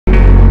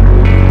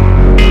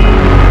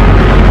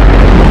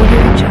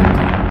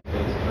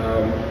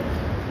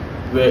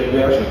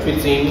we're actually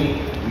treating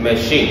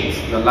machines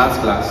in the last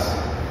class,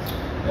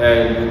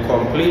 and we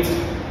complete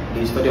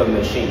the study of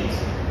machines,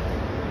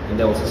 and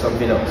there was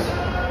something else.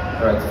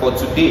 Alright, for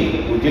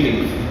today we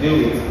deal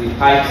with the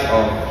types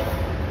of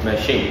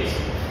machines.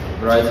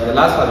 Right, in the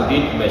last class we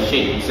did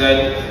machine. We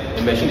said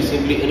a machine is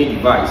simply any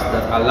device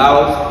that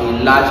allows a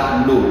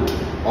large load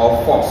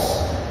or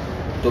force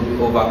to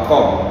be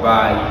overcome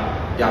by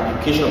the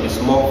application of a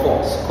small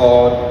force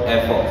called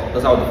effort.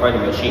 That's how we define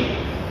a machine.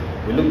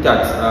 We looked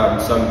at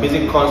some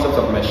basic concepts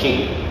of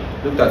machine.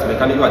 Looked at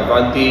mechanical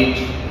advantage,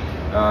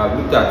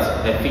 looked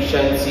at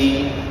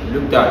efficiency,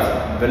 looked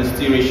at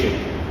velocity ratio.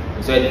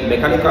 We said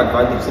mechanical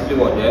advantage is simply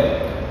what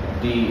there?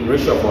 The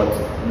ratio of what?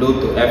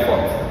 Load to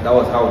effort. That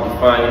was how we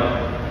define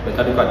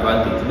mechanical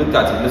advantage. We looked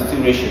at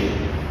velocity ratio.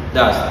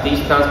 That's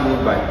distance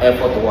moved by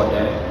effort to what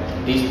there?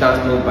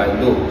 Distance moved by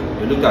load.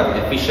 We looked at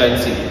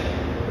efficiency.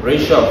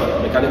 Ratio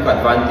of mechanical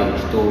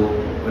advantage to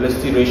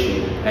velocity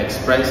ratio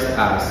expressed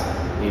as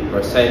a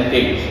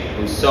percentage.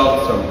 We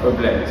solved some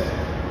problems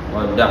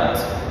on that.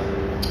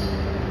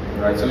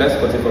 Alright, so let's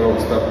continue from where we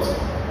stopped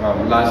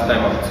last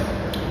time out.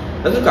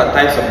 Let's look at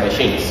types of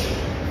machines.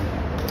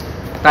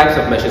 Types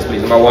of machines,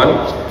 please. Number one,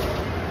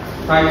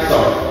 types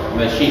of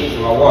machines.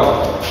 Number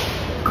one,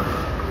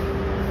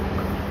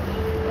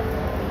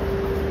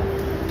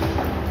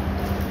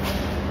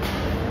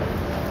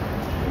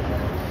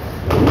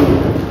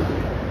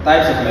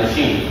 types of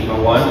machine.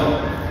 Number one,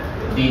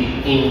 the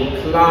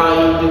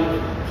inclined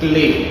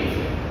plane.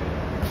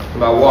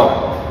 Number one,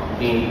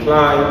 the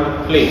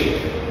inclined plane.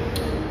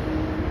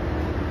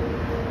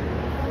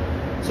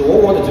 So what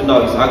we want to do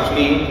now is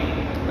actually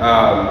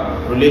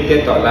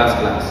related to our last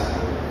class.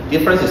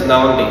 Difference is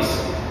now this.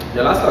 In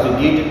the last class we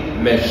did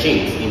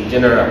machines in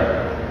general,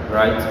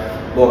 right?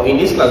 But in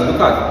this class, look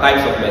at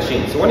types of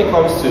machines. So when it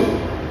comes to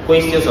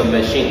questions of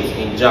machines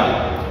in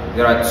Jamb,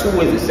 there are two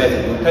ways to set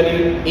it. They'll tell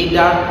you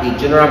either a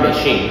general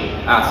machine,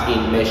 as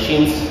in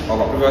machines of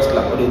a previous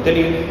class, or they'll tell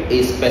you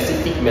a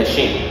specific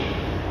machine.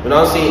 We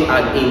now say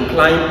an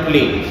inclined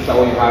plane. This is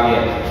what you have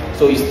here.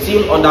 So it's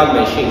still under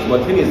machines, but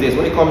the thing is this: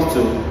 when it comes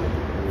to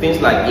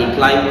things like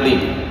inclined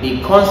plane,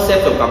 the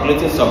concept of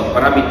calculating some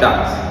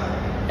parameters,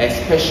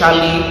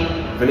 especially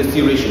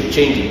velocity ratio,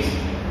 changes.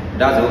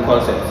 That's the whole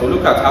concept. So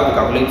look at how we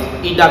calculate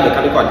either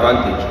mechanical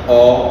advantage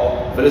or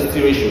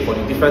velocity ratio for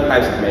the different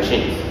types of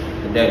machines,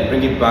 and then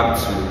bring it back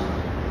to a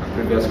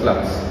previous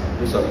class.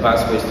 These are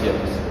past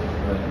questions.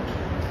 Right.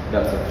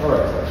 That's it.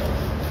 Alright.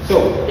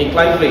 So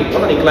inclined plane.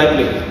 What an inclined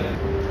plane?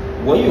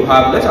 When you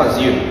have, let's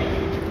assume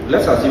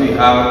you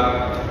have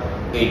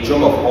a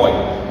drum of oil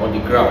on the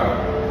ground,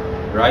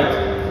 right?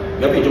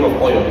 You have a drum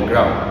of oil on the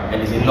ground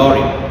and it's a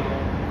lorry.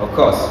 Of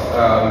course,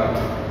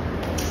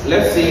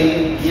 let's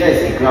say here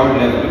is a ground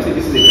level. Let's say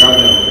this is a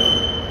ground level.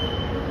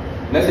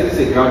 Let's say this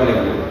is a ground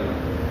level,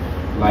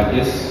 like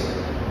this.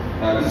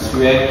 This is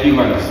where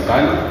humans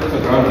stand. That's a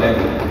ground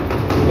level.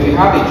 So you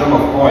have a drum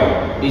of oil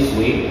this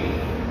way.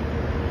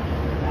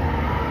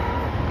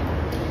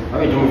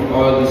 Have a drum of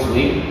oil this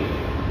way.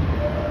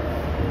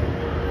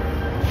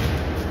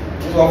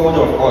 This is one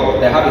drum of oil.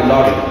 They have a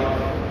lorry.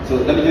 So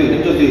let me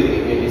just do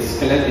a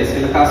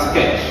skeletal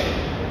sketch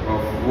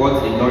of what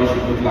a lorry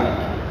should look like.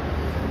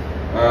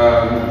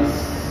 This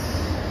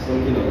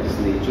something of this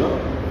nature,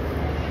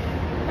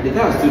 and it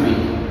has to be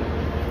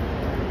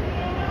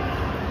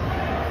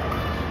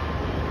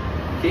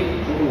okay,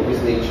 something of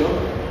this nature.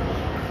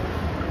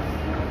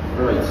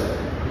 Alright,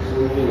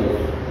 something of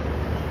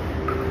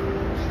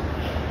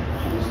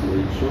this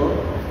nature.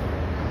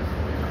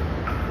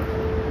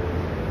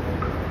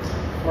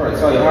 Alright,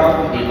 so you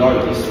have a lorry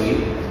this way,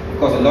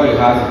 because the lorry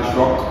has a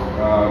truck,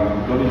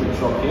 loading the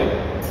truck here.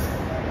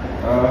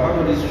 How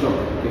about this truck?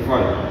 Okay,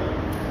 fine.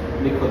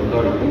 Let me put the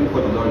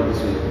lorry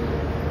this way.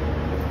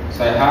 So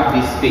I have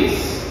this space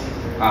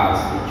as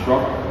the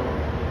truck.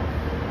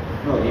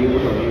 What of you?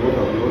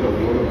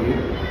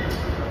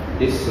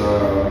 This the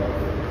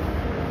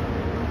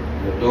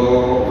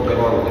door,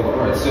 whatever.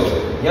 Alright, so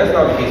here's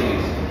now the case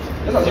please.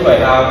 Let's assume I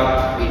have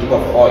a tube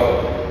of oil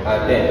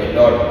and then a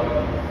lorry.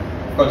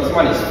 Because this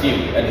one is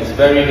filled and it's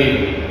very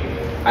heavy.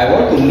 I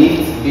want to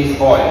lift this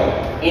oil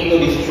into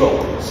this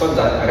truck so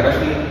that I can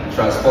actually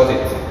transport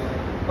it.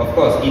 Of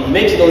course, it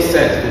makes no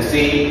sense to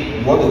say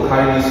you want to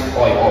carry this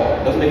oil up.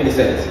 It doesn't make any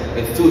sense.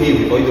 It's too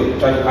heavy for you to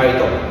try to carry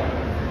it up.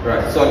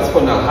 Right. So at this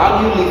point now, how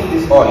do you lift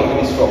this oil into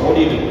this truck? What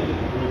do you do?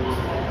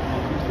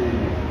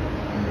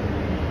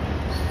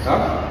 Huh?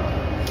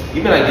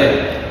 Give me an idea.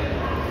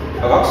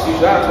 I've asked you,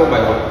 should I ask one by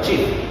one? Chief,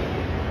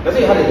 let's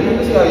say you have a drum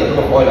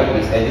of oil like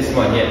this and this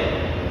man here.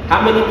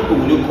 How many people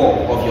will you call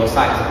of your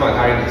size to come and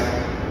carry this?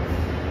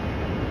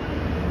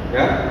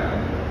 Yeah?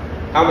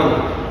 How many?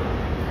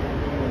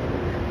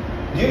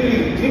 Do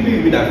you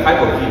believe that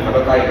 5 of you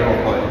cannot carry a drum of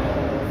oil?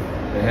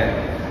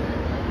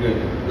 Good.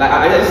 Like I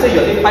just say,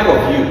 you think 5 of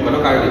you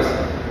cannot carry this.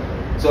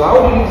 So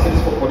how do you use this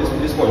for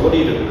this point? What do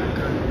you do?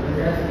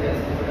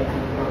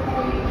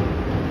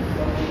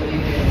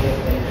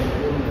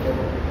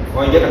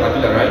 Oh, you get a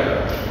caterpillar, right?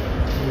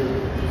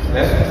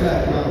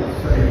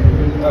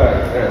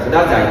 Alright, so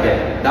that's the idea.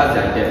 That's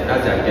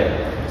the idea.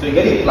 So you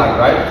get a plan,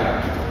 right?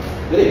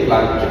 Get a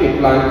plan, keep a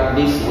plan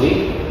this way.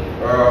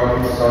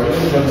 Sorry, let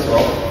me draw this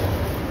off.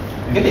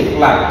 Get a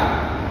plan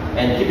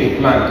and keep a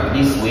plan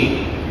this way.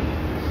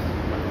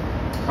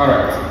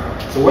 Alright.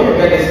 So when you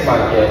get this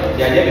plan here,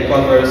 the idea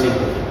becomes very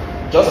simple.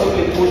 Just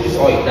simply push this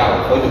oil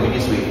down for it to be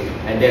this way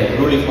and then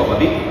roll it up a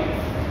bit.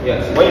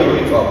 Yes, when you roll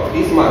it up,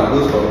 this man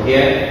goes from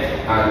here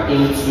and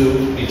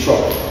into the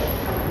truck.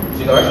 So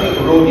you can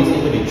actually roll this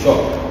into the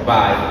truck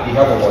by the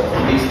help of what?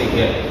 This thing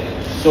here.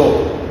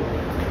 So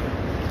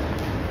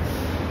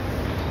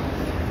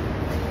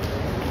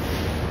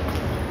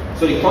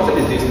the concept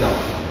is this now.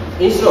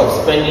 Instead of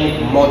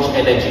spending much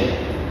energy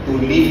to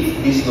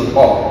lift this load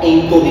up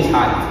into this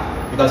height,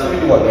 you can simply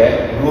do what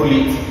there, roll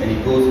it and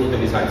it goes into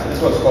this height. So this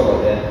is what's called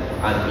what there,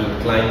 an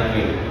inclined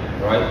plane,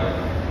 right?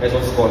 That's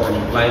what's called an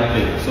inclined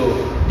plane. So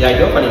the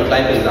idea of an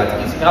inclined plane is that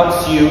it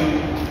helps you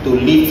to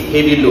lift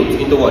heavy loads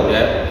into what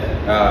there,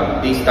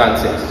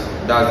 distances.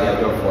 That's the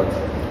idea of what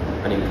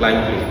an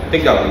inclined plane.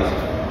 Take that please.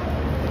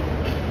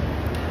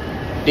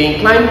 The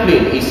inclined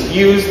plane is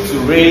used to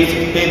raise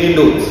heavy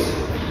loads.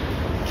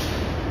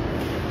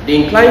 The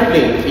inclined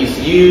plane is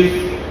used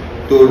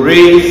to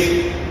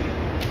raise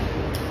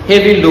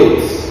heavy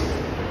loads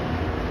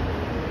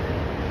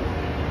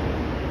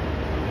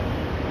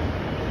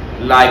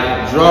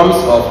like drums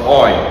of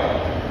oil.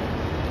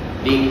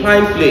 The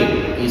inclined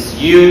plane is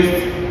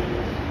used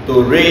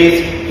to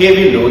raise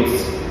heavy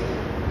loads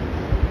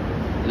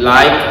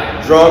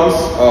like drums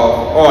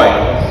of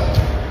oil,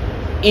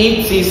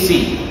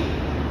 etc.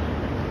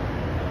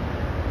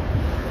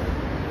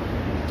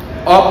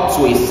 up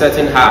to a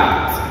certain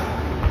height.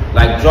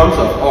 Like drums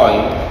of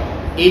oil,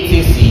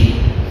 etc.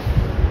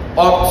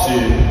 up to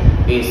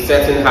a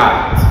certain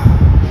height.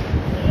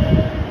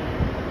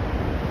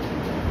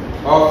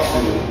 Up to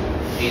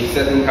a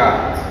certain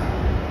height.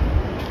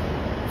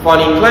 For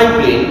an inclined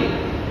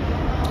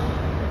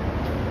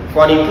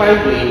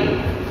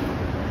plane,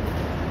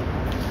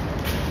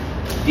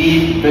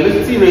 the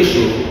velocity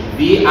ratio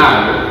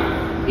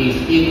VR is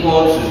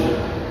equal to,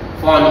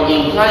 for an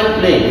inclined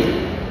plane,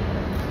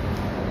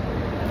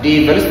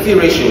 the velocity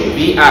ratio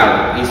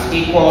VR is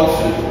equal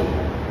to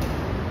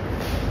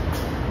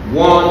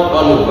 1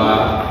 over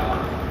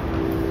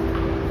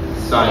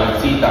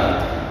sine theta.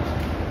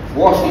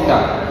 What's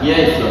theta? Here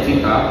is your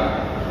theta.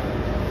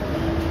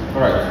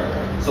 Alright.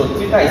 So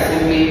theta is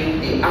simply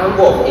the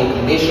angle of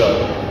inclination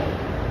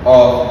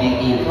of the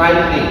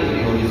inclined plane to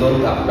the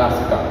horizontal. That's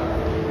theta.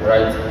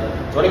 Right?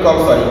 So when it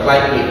comes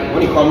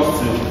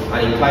to an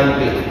inclined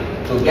plane,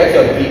 to get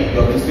your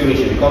velocity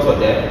ratio becomes what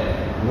there?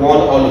 1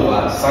 all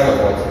over sine of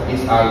what?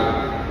 This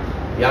angle.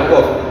 The angle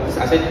of this,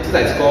 I said theta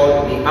is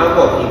called the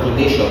angle of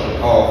inclination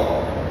of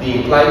the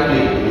inclined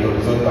plane to the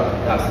horizontal.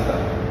 That's theta.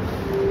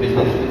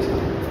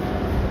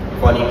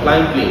 For an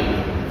inclined plane,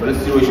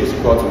 velocity ratio is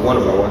equal to 1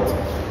 over what?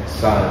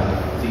 Sine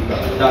theta.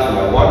 That's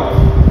number 1.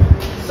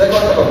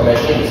 Second type of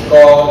machine is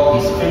called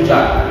the screw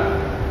jack.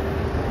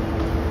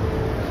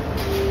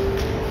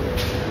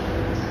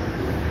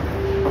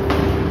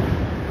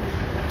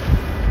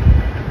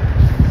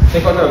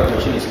 Second type of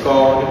machine is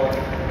called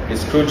a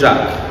screw jack.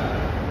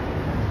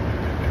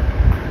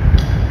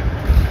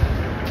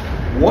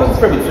 What's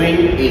the difference between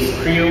a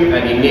screw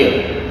and a nail?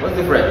 What's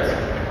the difference?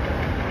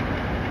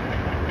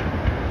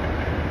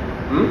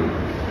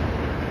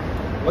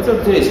 What's the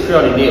difference between a screw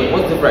and a nail?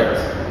 What's the difference?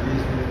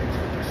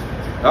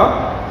 Huh?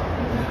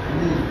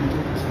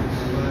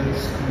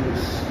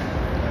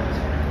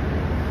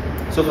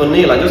 So for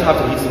nail, I just have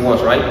to hit it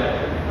once, right?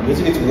 I'm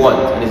hitting it once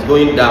and it's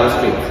going down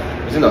straight,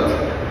 is it not?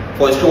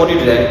 For a screw, what do you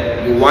do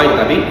there? You wind it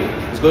a bit.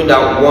 It's going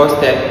down one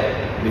step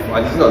before.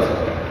 And it's not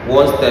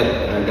one step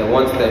and then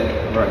one step.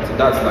 Alright, so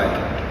that's like.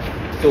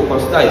 So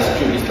consider a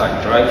screw this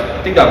time,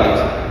 right? Take that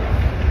please.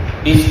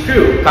 The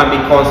screw can be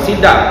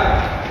considered.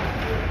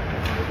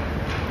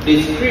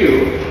 The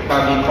screw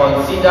can be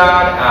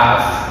considered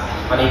as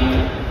an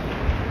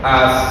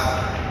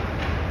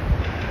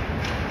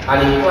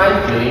inclined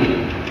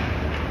plane.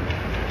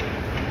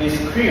 The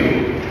screw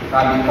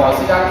can be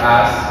considered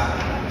as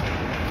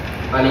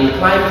an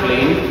inclined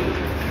plane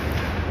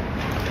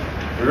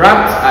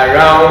wrapped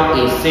around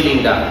a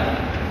cylinder.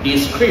 The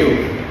screw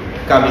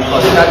can be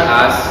considered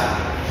as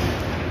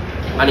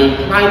an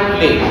inclined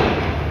plane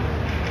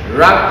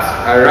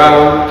wrapped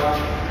around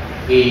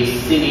a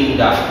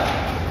cylinder.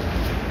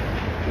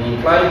 An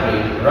inclined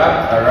plane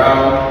wrapped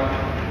around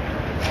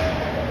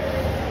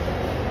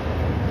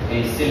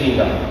a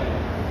cylinder.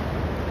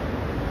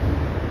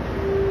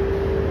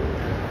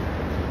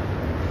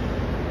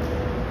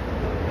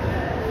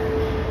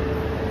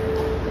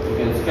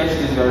 Sketch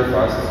this very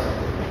fast.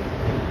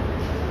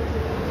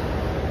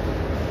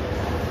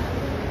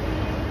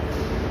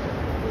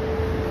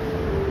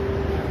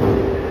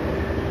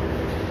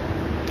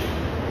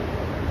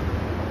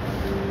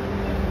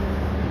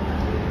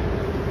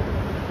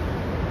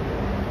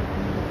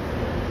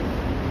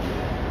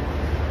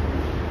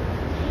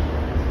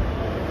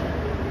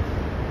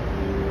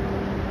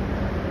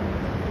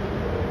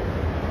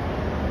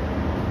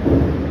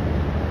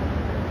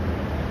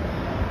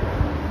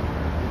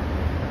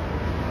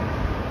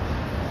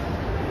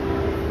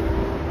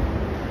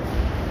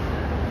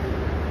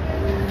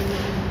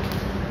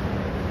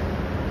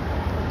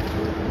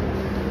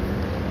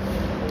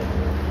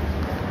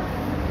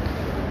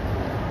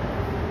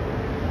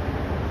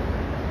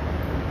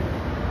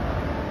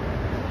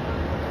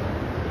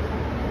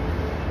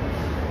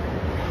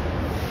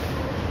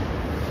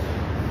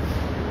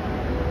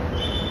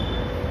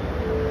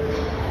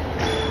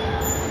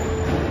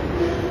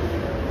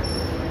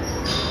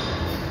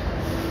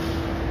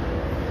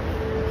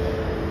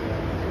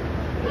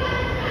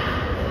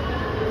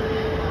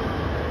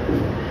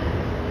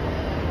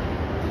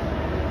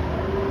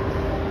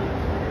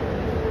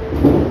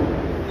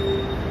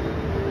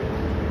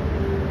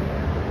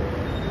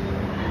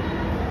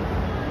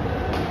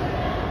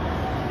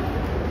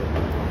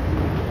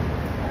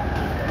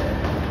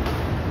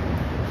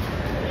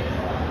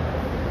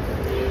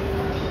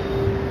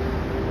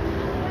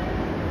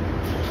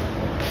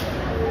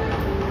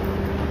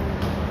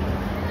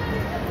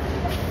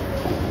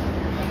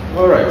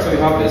 Alright, so you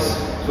have this.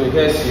 So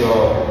here's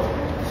your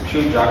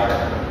screw jack,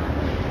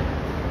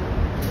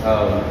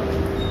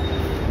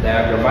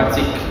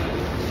 diagrammatic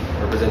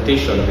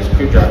representation of the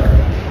screw jack.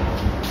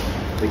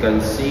 You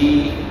can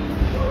see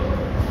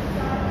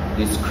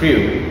the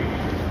screw,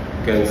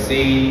 you can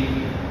see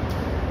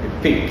the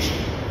pitch,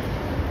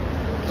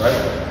 right?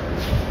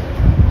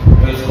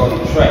 It's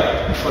called the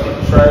thread. It's called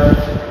the thread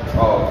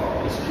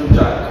of the screw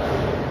jack.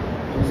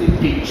 What's the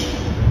pitch?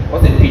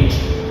 What's the pitch?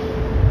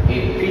 A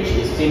pitch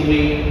is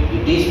simply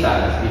the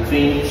distance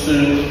between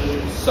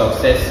two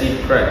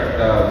successive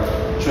threads.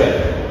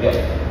 Yeah.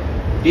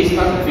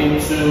 Distance between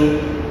two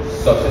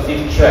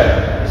successive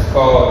threads is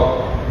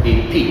called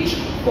a pitch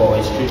for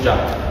a screw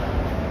jack.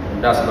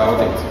 And that's about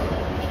it.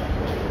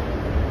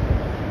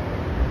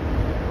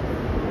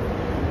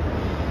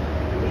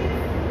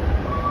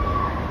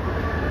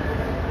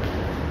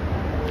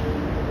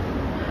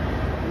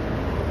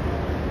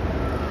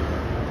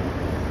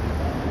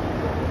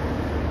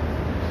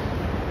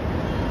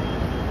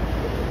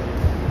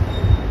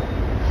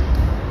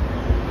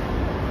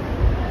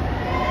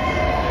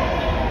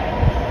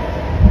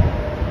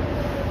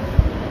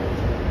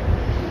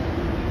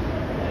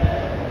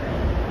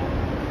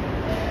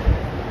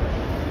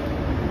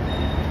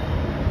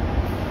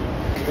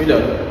 We're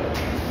done.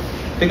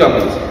 Take down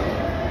please.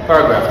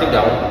 Paragraph, take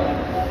down.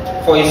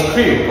 For a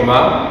screw,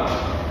 comma.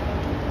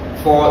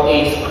 For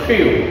a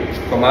screw,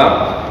 comma.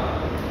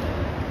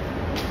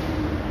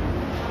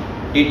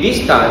 The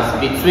distance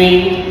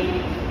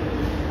between,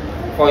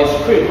 for a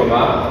screw,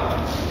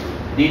 comma.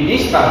 The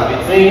distance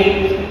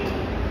between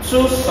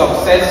two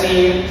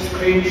successive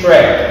screw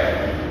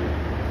threads.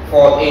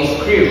 For a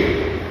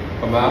screw,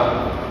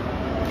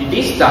 comma. The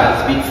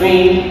distance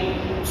between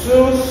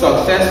two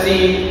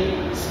successive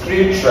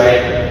screw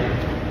thread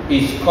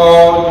is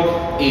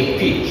called a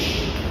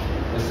pitch.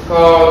 It's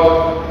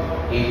called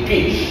a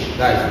pitch.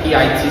 That is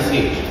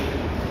P-I-T-C-H.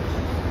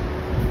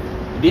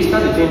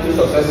 Distance between two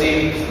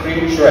successive screw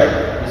thread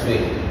this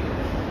way.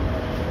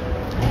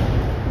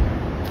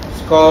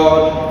 It's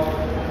called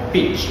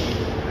pitch.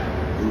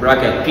 In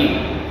bracket P.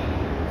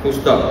 Full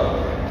stop.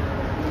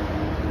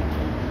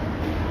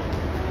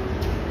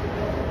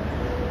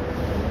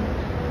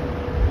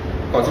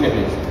 Continue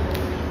please.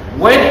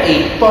 When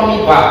a tummy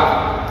bar,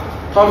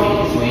 tummy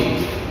this way,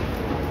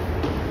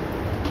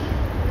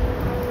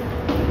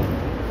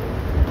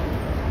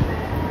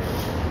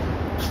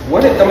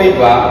 when a tummy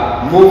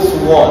bar moves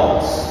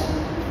once,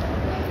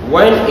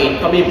 when a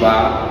tummy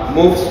bar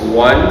moves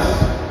once,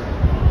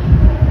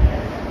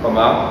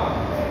 comma,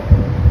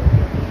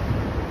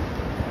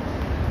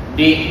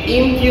 the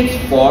input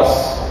force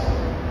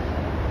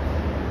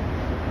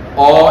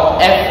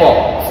or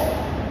effort,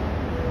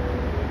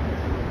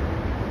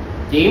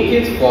 the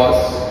input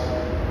force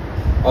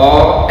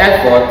or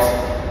effort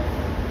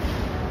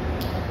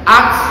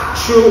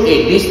acts through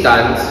a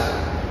distance,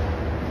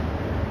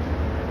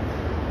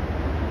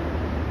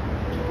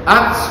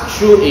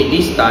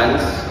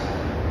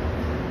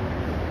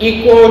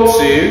 equal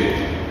to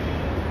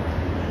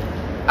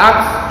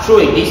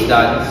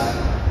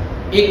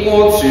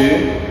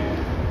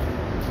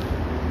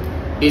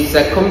the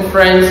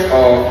circumference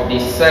of the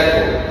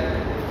circle.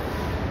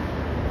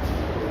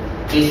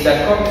 The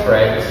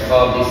circumference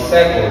of the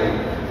circle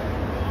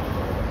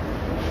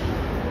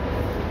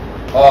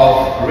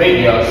of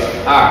radius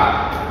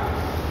r.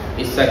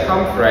 The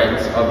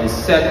circumference of the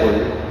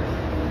circle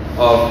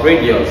of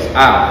radius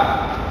r.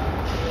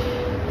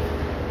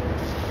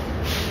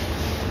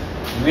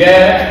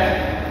 Where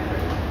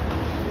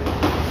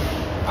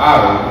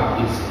r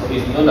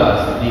is known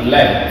as the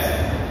length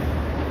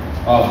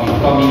of the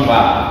tummy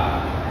bar.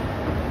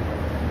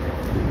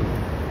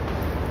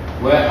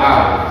 Where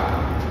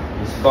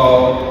r is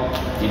called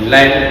the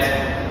length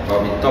of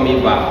the tummy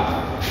bar.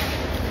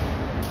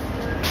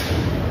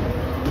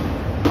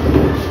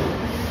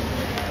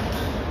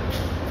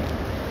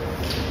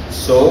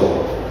 So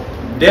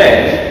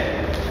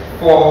then,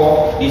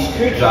 for the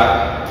screw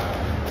jack,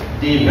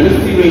 the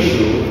velocity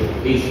ratio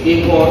is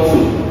equal to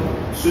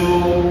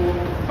 2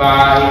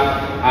 pi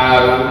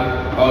r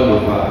all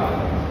over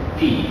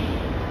p.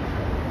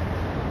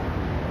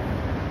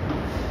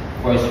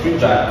 For a screw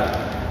jack,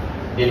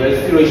 the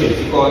velocity ratio is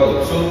equal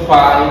to 2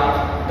 pi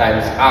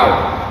times r.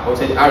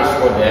 Also, r is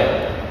called the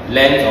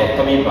length of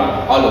tummy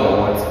bar all over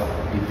what?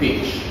 The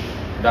pitch.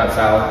 That's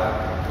how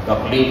to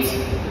calculate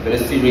the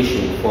velocity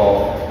ratio for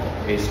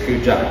a screw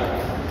jack.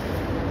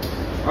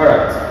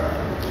 Alright.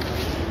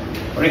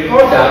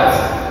 Recall that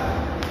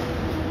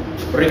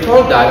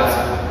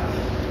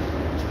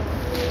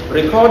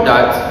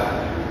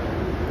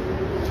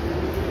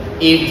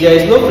if there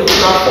is no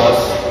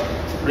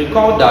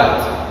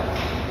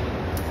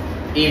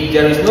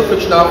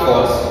frictional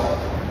force,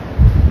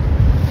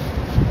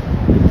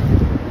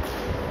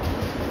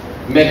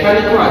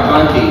 mechanical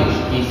advantage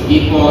is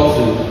equal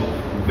to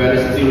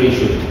velocity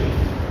ratio.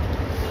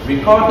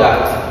 Recall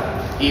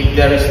that if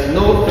there is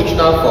no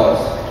frictional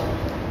force,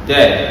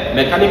 then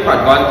mechanical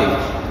advantage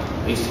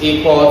is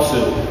equal to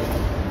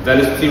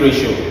velocity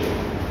ratio.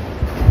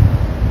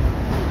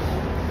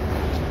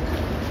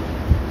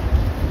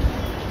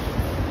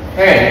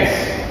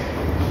 Hence,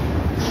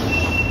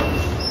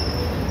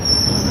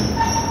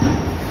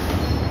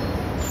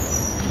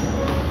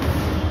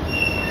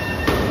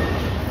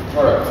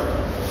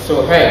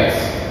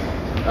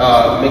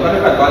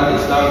 mechanical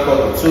advantage is now equal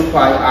to 2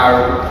 pi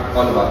r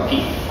 1 over p,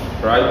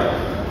 right?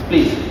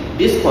 Please,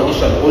 this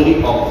condition only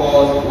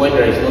occurs when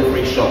there is no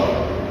friction.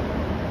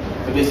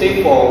 So they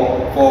say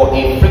for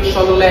a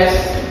frictionless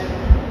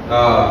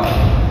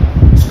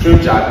screw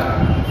jack,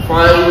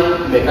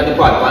 find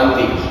mechanical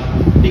advantage.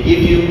 They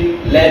give you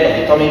length of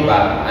the turning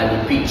bar and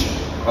the pitch.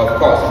 Of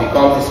course,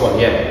 becomes this one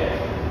here.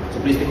 So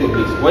please take a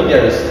look. When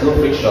there is no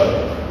friction,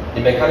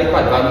 the mechanical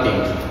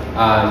advantage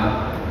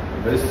and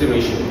velocity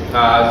ratio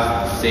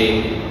has the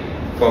same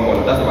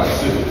formula. That's number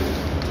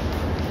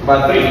 2.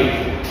 Number 3,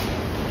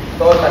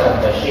 third type of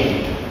machine.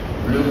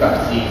 Look at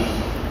this.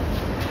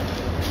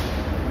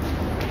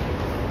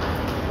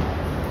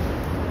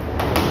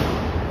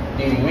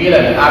 The wheel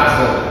and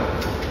axle.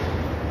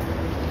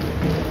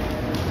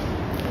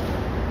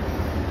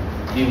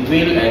 The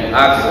wheel and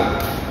axle.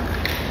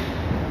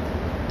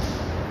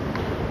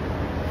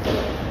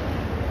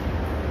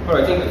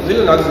 Alright, I think wheel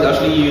and axle is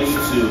actually used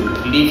to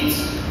lift.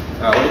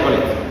 What do you call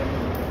it?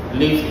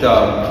 Lift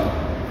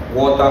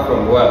water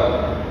from well.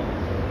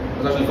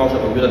 It's actually function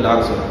of wheel and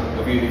axle.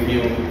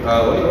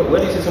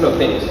 When you see some of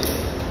things,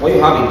 when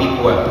you have a deep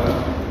well,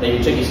 then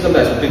you check, you see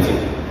something that's rotating,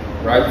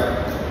 right?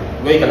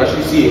 Where you can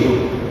actually see a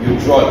rope, you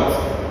draw it.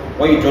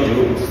 When you draw the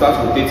rope, it starts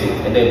rotating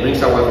and then it brings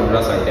someone from the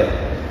other side there.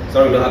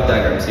 Sorry, we don't have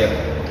diagrams here.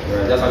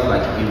 Right? That's something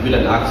like a wheel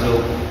and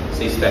axle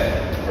system.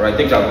 Alright,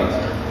 take that please.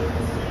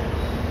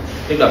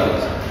 Take that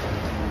please.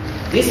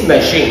 This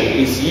machine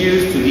is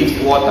used to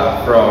lift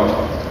water from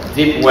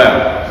deep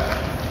well.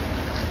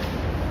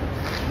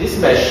 This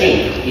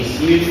machine is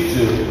used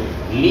to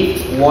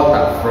lift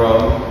water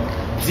from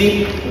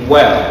deep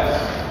wells.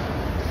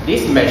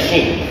 This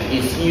machine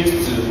is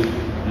used to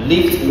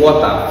lift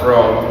water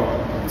from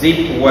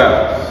deep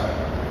wells.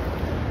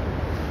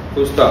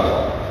 Full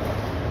stop.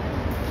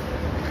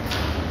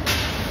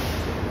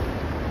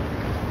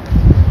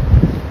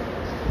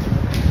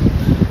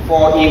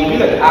 For a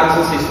wheel and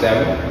axle system,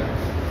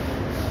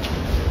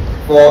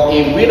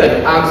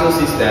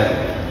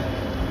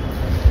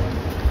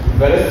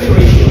 velocity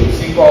ratio is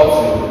equal to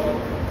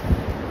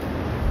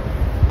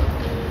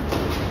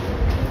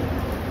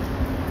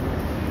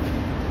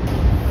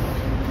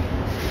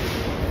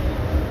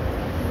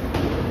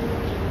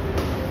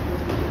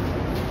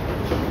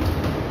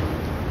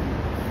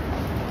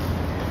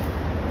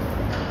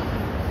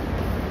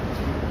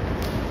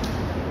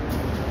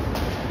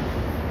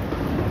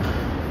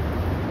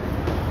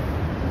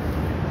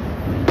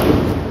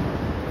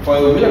for a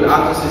wheel and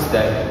axle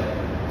system,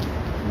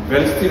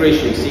 velocity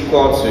ratio is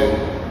equal to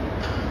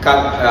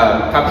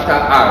capital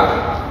R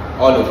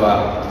all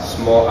over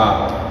small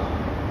r.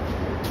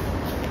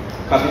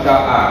 Capital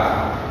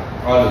R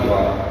all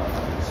over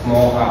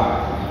small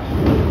r.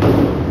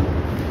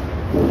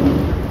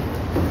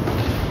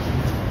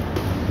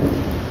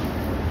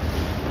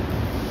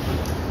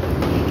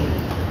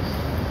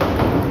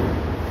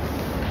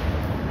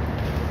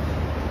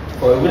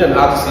 For a wheel and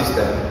axle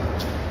system,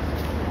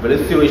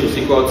 velocity ratio is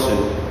equal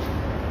to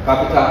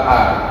capital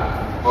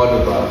R all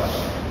over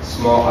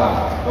small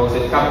r. I would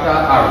say capital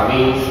R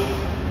means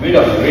wheel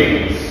of the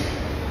radius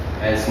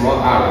and small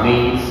r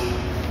means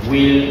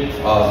wheel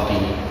of the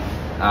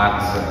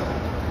axle.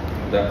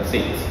 That's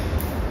it.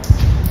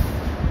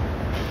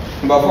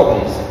 Number 4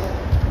 please.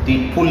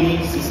 The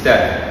pulley system.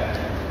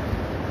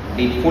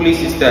 The pulley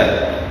system.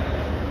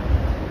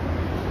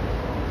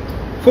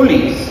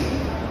 Pulleys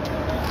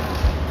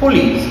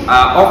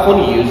are often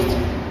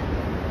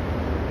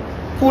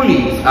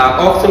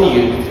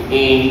used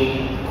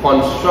in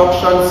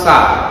construction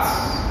sites.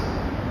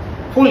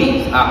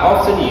 Pulleys are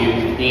often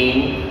used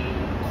in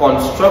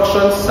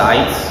construction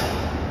sites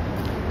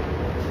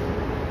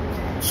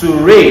to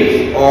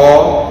raise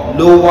or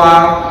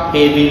lower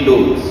heavy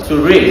loads.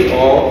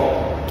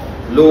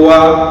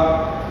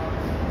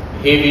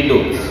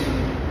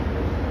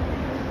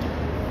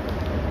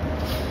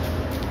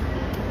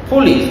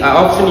 Pulleys are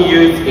often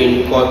used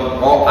in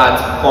or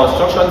at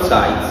construction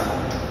sites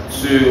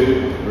to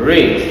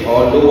raise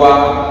or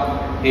lower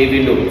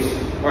heavy loads.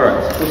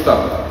 Alright, full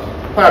stop.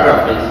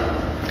 Paragraph please.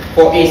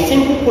 For a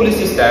simple pulley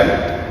system,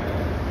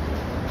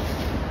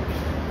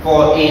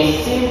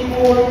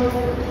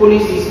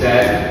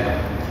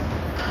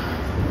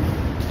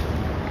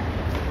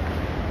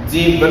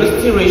 the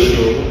velocity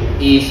ratio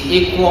is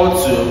equal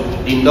to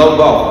the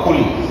number of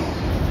pulleys.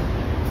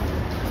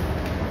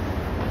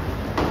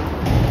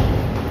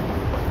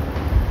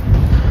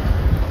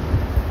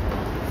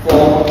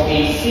 For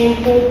a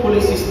simple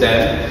pulley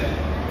system,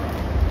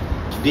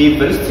 the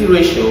velocity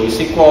ratio is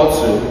equal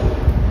to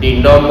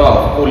the number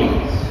of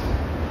pulleys.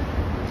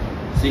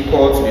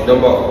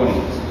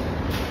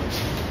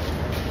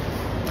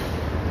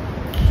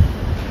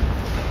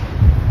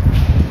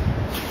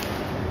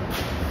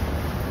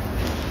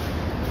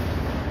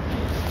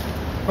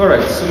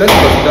 Alright, so let's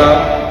consider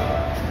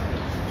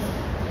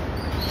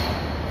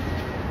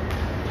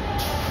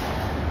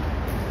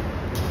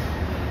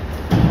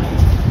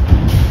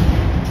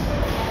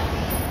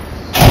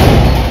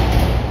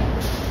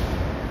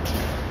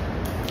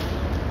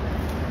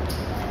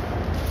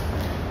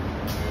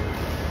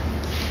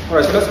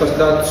Alright, so let's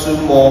consider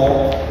two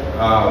more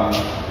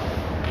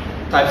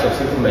types of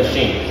simple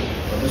machines.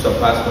 I'll do some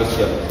past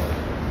questions.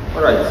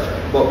 Alright,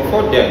 but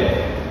before then,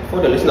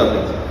 listen up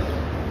please.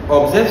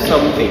 Observe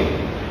something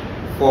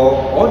for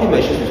all the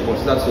machines we've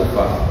considered so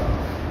far,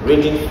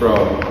 ranging from,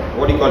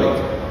 what do you call it?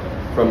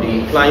 From the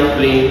inclined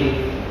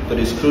plane to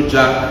the screw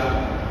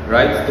jack,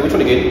 right? So which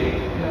one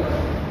again?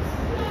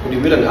 To the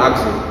wheel and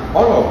axle.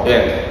 All of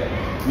them,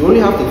 you only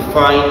have to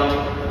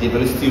find the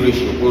velocity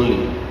ratio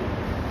only.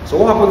 So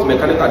what happens to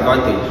mechanical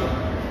advantage?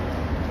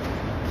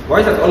 Why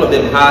is that all of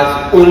them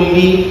has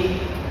only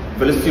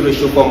velocity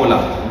ratio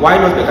formula? Why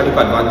not mechanical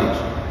advantage?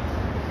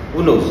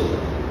 Who knows?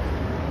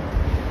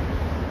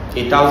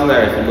 1,000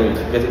 naira if you know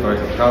it. Get it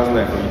correct. 1,000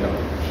 naira for you now.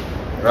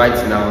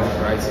 Right now,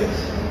 right here.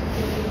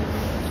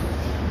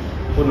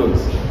 Who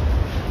knows?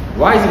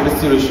 Why is it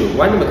velocity ratio?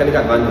 Why not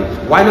mechanical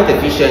advantage? Why not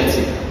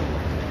efficiency?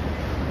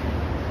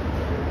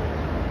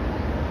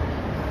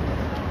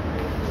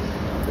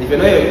 If you're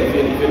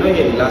not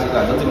here in the last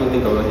class, don't even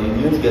think about it.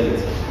 You didn't get it.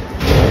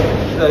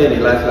 If you're not here in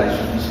the last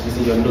class, it's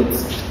in your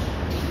notes.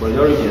 But you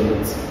don't read your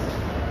notes.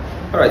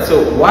 Alright,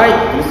 so why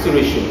velocity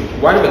ratio?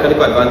 Why the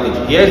mechanical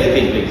advantage? Here's the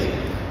thing, please.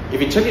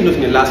 If you check the notes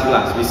in the last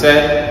class, we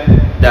said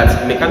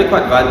that mechanical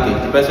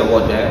advantage depends on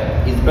what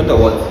there. It depends on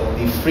what?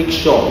 The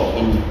friction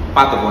in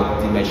part of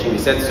what the machine. We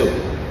said so.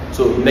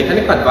 So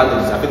mechanical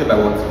advantage is affected by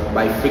what?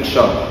 By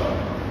friction.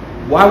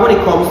 Why when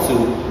it comes to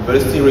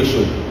velocity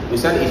ratio? We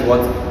said is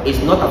what? It's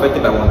not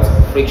affected by what?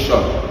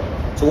 Friction.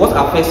 So what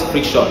affects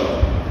friction?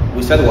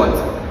 We said what?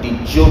 The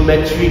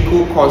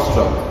geometrical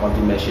construct of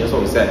the machine. That's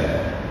what we said.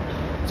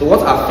 So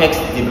what affects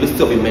the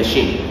velocity of a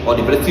machine or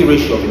the velocity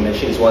ratio of a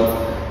machine is what?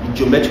 The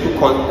geometrical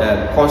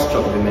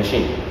construct of a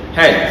machine.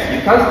 Hence,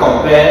 you can't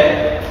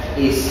compare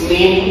a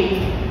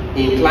slim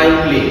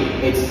inclined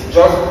plane, it's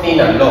just thin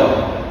and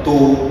long,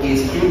 to a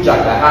screw jack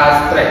that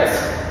has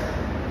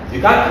threads. You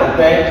can't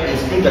compare a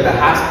screw jack that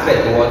has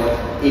threads to what?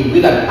 A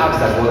wheel and axis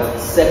that's what?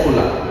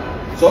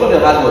 Circular. So all of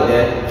them has what?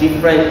 Their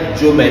different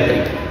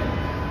geometry.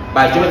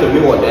 By geometry we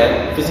mean what?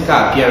 Their physical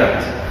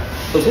appearance.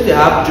 So since they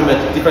have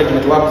different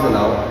geometry, what happens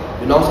now?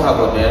 You also have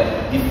what? Their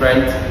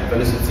different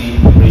velocity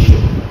ratio.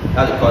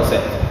 That's the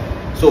concept.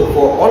 So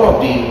for all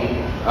of the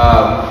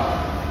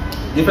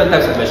different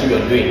types of machine we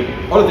are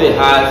doing, all of them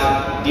has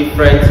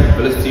different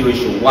velocity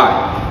ratio. Why?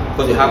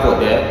 Because they have what?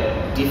 Their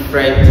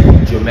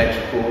different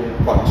geometrical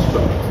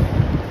construct.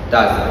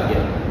 That's the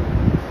idea.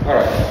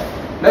 Alright.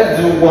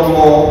 Let's do one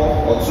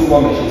more or two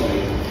more machines,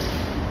 please.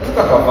 Let's look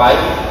at number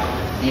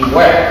 5, the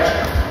wedge.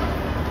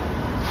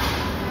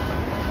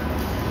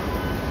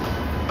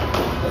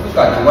 Let's look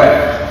at the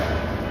wedge.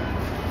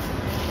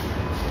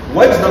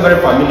 Wedge is not very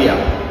familiar,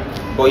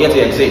 but yet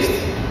it exists.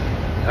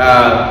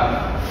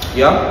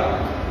 Yeah,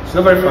 it's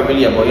not very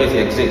familiar, but yet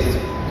it exists.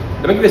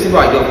 Let me give you a simple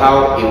idea of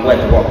how a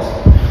wedge works.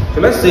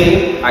 So let's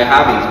say I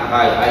have it,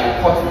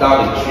 I cut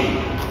down a tree.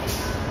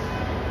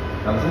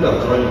 I'm thinking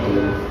of drawing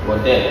it,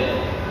 but then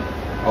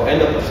I'll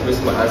end up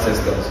expressing my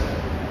ancestors.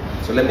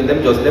 So let me that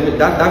is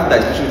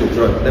especially to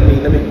draw. Let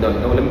me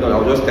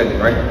I'll just tell you,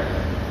 right?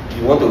 If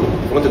you want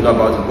to know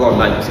about it, go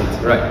online to see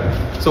it, right?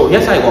 So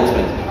here's how it works,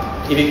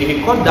 please. If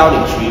you cut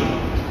down a tree,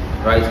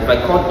 right? If I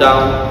cut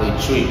down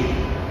a tree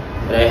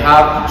and I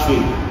have the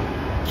tree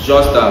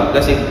just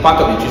let's say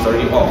part of the tree is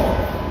already off.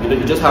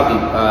 You just have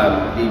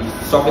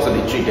the surface of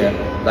the tree there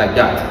like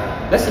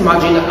that. Let's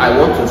imagine I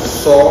want to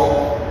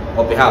saw,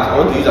 or perhaps I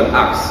want to use an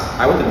axe.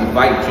 I want to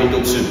divide the tree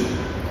into two.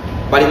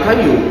 By the time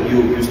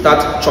you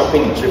start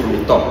chopping the tree from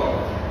the top,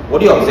 what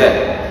do you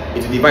observe?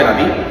 It's divided a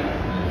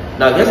bit.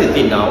 Now here's the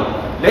thing now.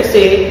 Let's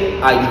say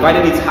I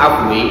divided it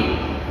halfway.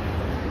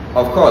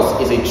 Of course,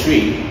 it's a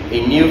tree,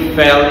 a new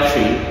felled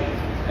tree.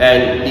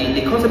 And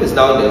the concept is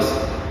now this.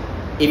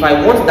 If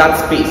I want that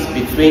space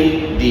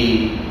between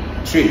the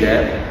tree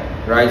there,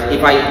 right?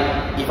 If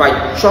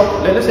I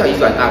chop, let's say I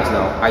use an axe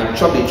now. I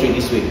chop the tree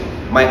this way.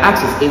 My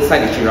axe is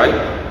inside the tree, right?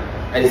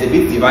 And it's a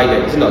bit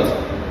divided, is it not?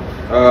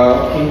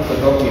 Okay, to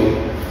help you.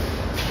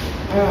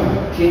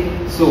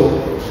 Okay, so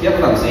here's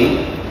what I'm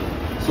saying.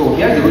 So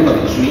here's the root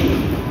of the tree,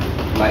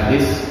 like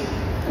this,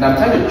 and I'm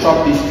trying to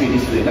chop this tree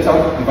this way. Let's say I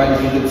want to divide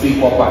this into 2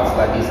 equal parts,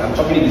 like this. I'm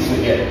chopping it this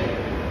way here.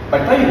 By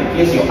the time you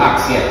place your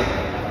axe here,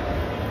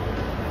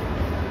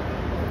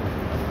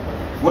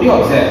 what do you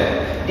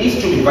observe?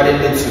 This tree is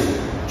divided into 2.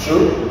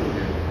 True?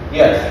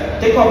 Yes.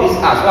 Take off this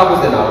axe. What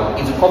happens then now?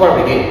 It will cover up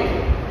again.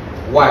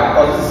 Why?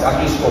 Because this is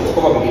actually small. To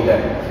cover up again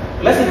there.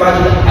 Let's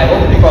imagine I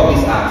want to pick up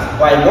this axe,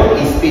 but I want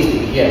a space to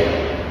be here.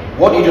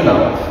 What do you do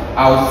now?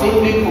 I'll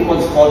simply put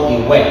what's called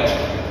a wedge.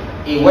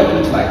 A wedge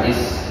looks like this,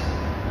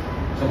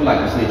 something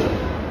like this nature.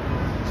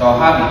 So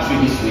I'll have the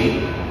tree this way,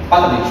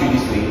 part of the tree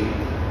this way,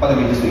 part of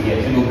it this way here.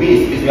 So there will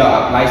be a space where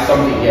I'll apply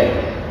something here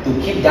to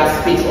keep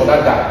that space or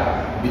that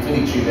gap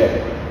between the tree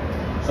there.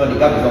 So the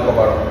gap is not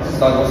covered up. This is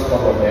not what's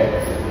called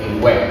there,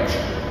 a wedge.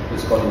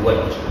 It's called a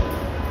wedge,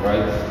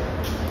 right?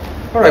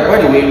 Alright,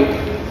 by the way,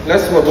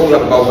 let's talk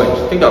about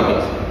wedge. Think of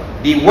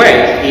it. The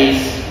wedge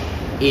is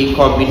a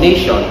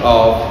combination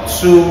of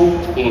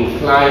 2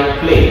 inclined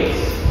planes.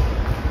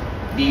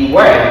 The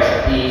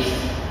wedge is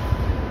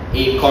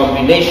a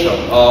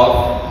combination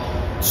of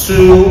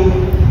two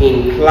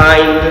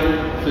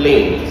inclined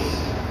planes.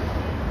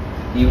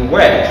 The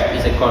wedge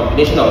is a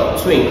combination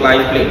of two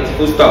inclined planes.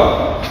 Full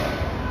stop.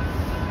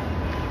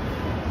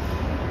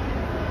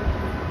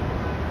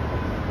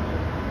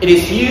 It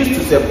is used to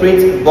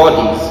separate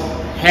bodies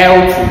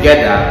held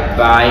together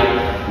by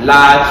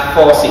large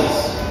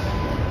forces.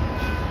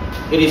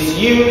 It is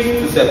used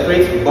to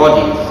separate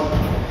bodies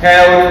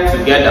held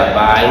together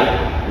by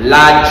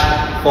large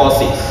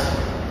forces.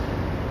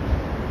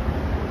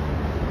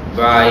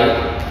 By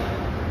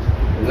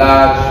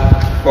large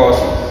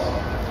forces.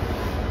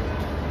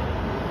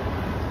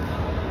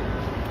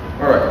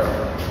 Alright.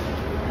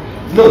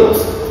 Note.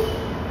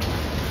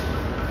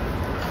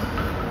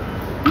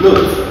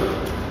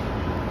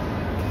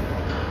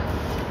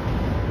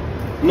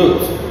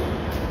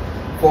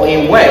 For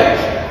a wedge.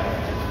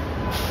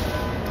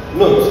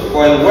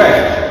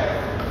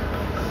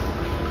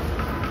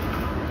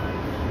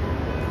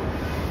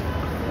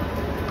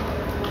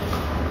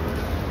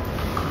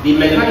 The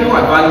mechanical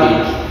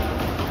advantage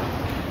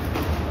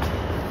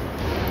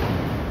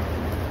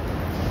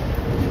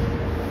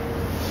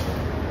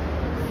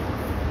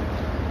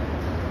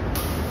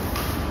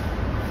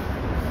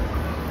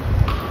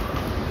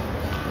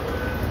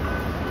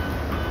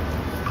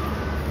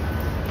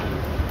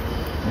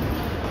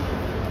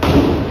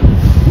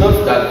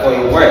note that for a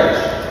wedge,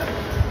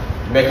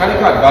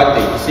 mechanical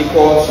advantage is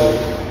equal to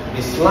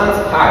the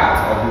slant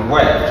height of the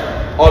wedge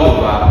all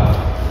over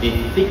the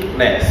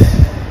thickness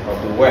of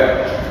the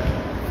wedge.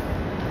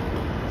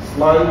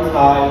 Slant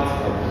height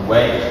of the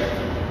wedge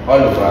all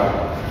over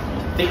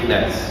the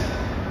thickness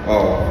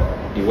of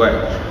the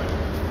wedge. I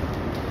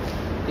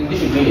think this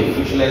should be in a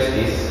frictionless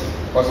case,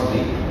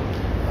 possibly.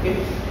 Okay,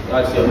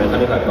 that's your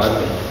mechanical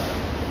advantage.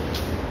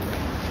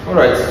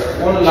 Alright,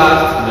 one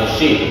last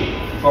machine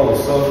before we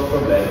solve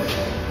problems.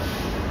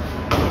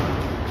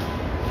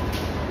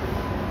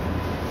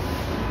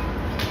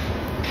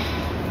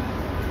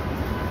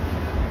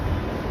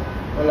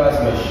 One last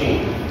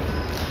machine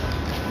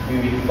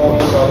before we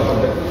solve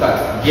problems. Look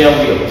at gear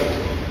wheels.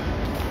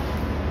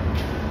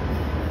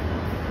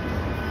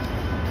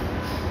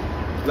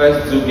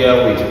 Let's do gear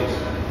wheels.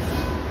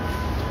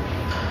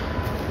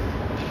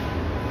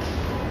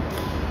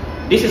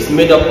 This is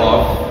made up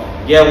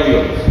of gear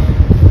wheels.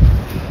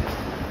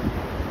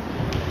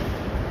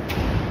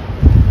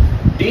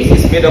 This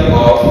is made up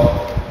of,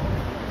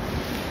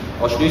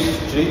 or let's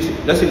say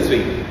this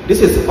way.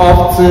 This is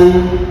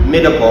often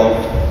made up of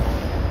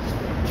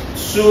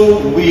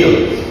two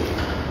wheels.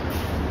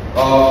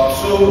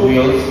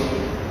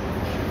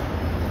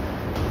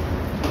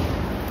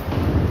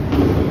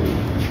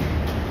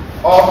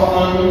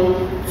 Often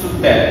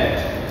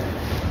two-thirds.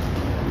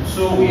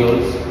 Two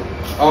wheels,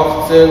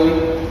 often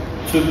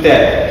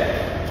two-thirds.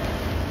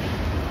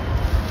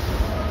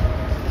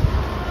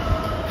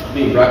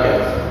 Be in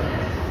brackets.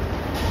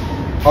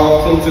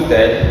 Often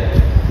two-thirds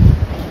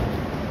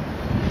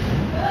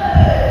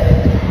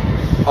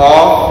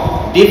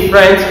of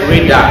different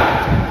radii.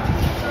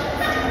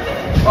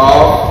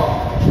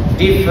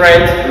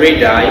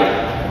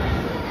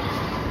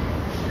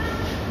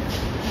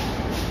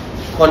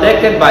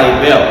 Connected by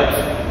a belt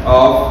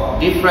of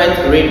different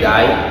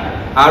radii,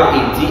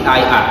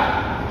 R-A-D-I-I.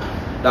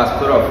 That's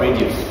plural of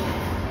radius.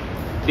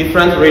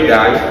 Different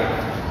radii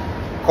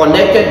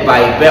connected by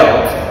a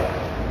belt.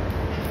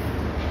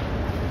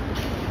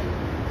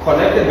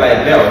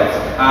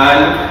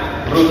 And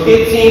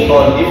rotating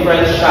on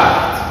different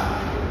shafts.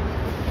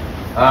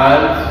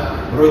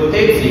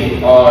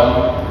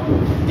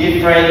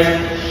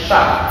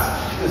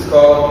 This is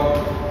called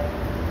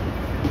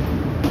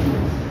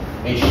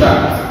a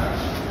shaft.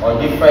 On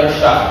different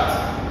shafts.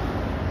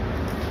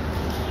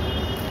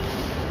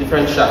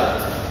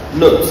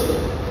 Note.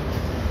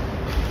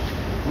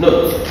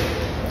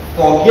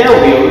 For gear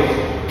wheels,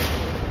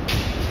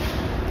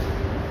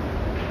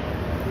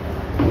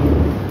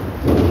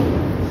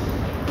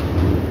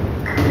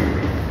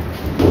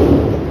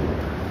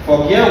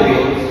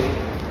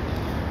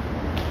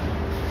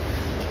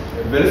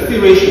 the velocity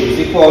ratio is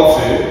equal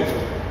to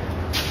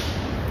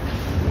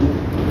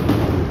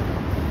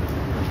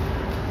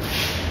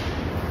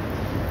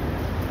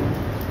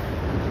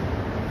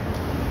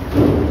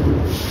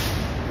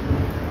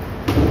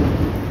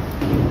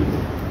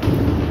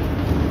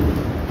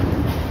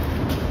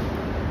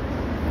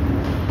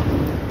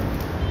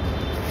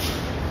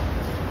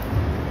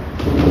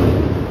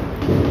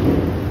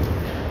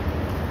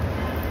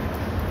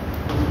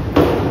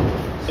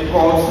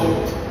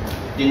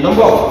the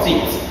number of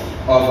teeth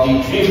of the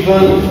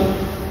driven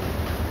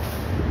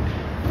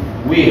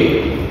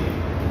wheel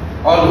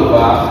all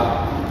over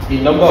the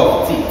number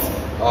of teeth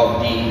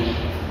of the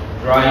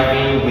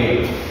driving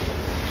wheel.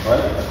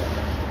 Right?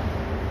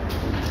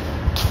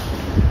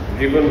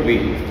 Driven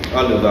wheel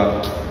all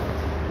over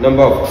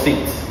number of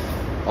teeth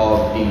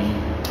of the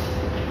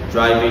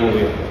driving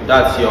wheel.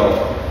 That's your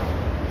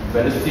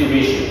velocity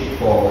ratio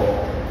for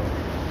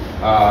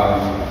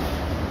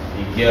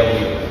the gear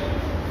wheel.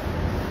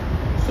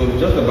 So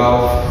just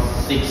about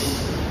 6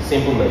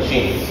 simple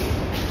machines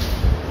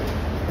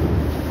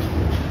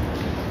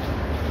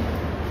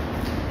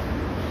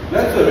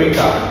Let's do a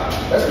recap.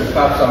 Let's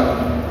recap something.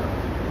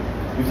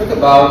 We talked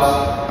about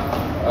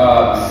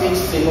 6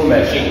 simple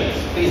machines.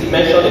 Please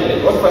mention the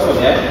plate. What's the first one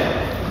there?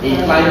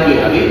 Inclined plane,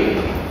 okay?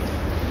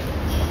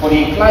 For the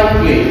inclined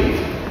plane,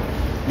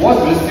 what's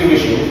the velocity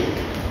ratio?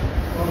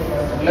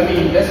 Let's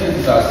use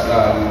this as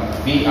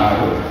VR.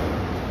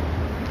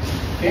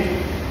 Okay?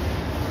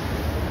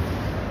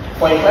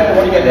 For inclined plane,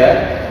 what do you get there?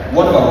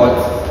 1 over what?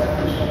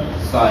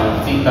 Sin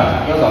theta.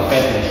 Here's our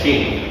first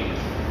machine.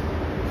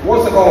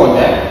 What's the second one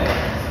there?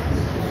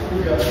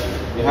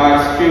 We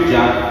have straight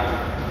jab.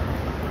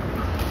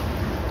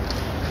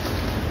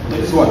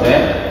 This one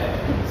there,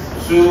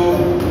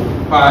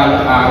 2 pi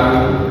r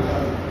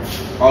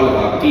all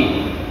over p.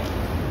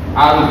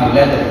 R is the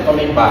length of the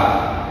coming back,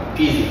 p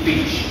is the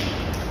pitch.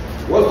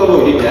 What's the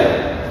we did there?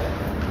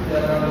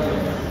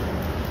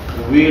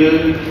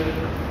 Wheel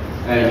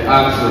and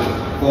axle.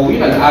 For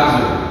wheel and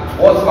axle,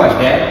 what's my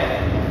there?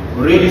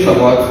 Radius of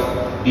what?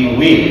 The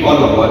wheel,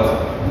 all of what?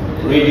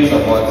 Radius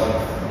of what?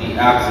 The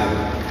axle.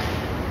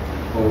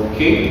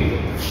 Okay.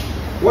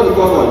 What's the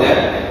first one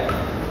there?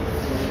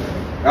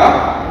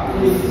 Huh?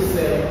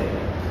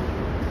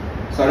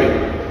 Sorry?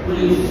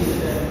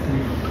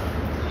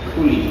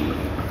 Pulley.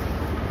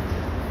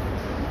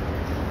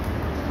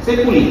 Say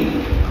pulley.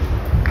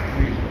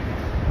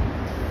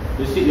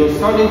 You see, you're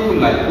sounding pulley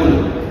like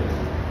pulley.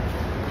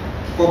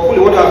 For pulley,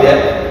 what do you have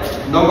there?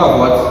 Number of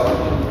what?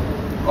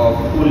 Of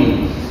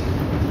pulleys.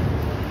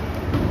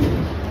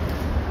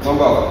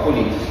 Number of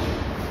pulleys.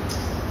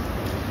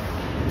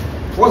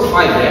 What's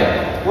 5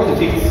 there? What's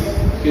the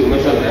 5th you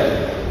mentioned there?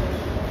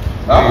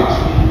 Huh?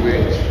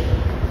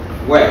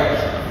 Wedge.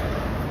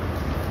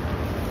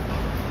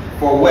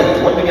 For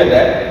wedge, what do you get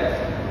there?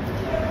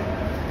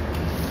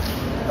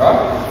 Huh?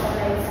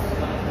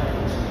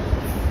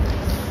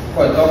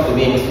 Well, talk to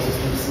me.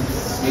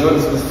 You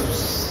don't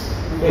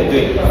do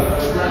it.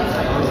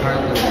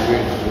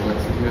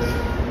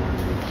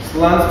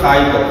 Slant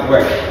height of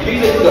wedge. You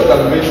didn't do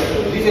calculation.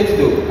 You didn't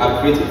do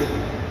upgrade it.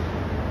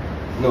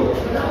 No.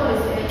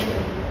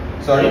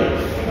 Sorry?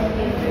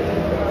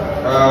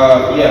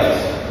 Yes.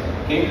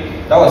 Okay.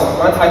 That was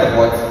slant height of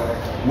what?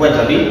 Wedge,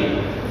 abi?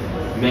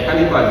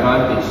 Mechanical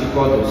advantage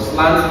equal to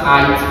slant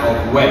height of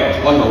wedge.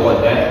 All of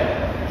what there?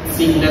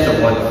 Thickness of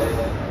what?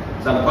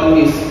 So I'm calling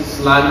this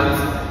slant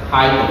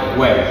height of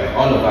wedge.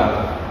 All over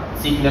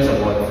thickness of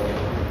what?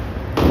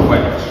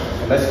 Wedge.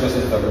 So let's just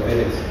repeat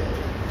it.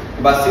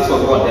 Number 6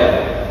 was what there?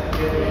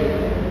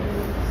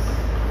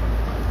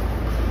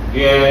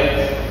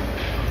 Gear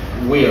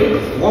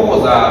wheels. What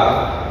was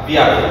our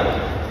vehicle?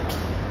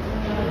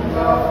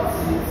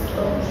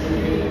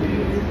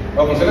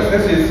 Okay, so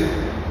let's use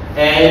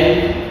N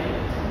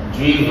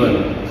driven.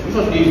 Which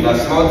one should we use? The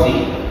small d.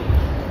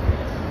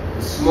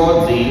 The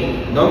small d,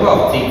 number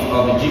of teeth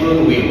of the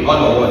driven wheel. All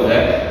of what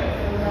there?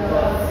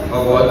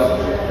 Of what?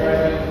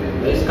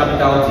 There's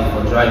capital T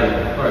for driving.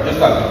 Alright, just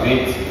to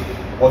activate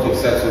what we've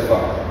said so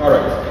far.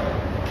 Alright.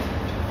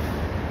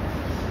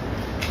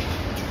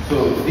 So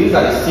these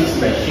are the 6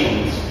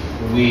 machines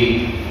we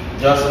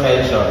just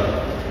mentioned.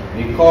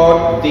 We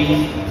call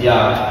these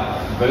their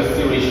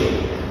velocity ratio.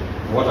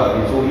 What are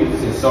these? So we use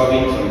this in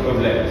solving some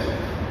problems.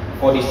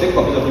 For the sake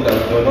of this that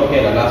we were not here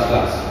in the last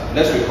class,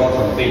 let's record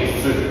some things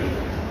too.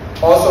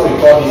 Also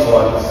record these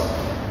ones.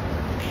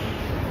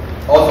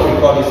 Also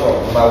record this one.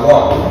 Number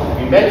 1,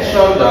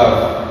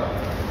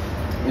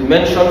 we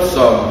mentioned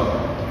some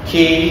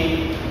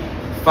key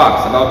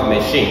facts about the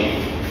machine.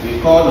 We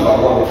call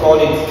number 1, we call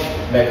it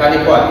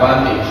mechanical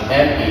advantage,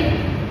 ME.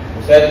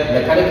 We said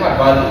mechanical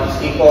advantage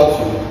is equal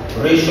to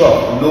ratio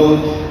of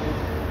load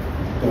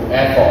to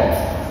effort.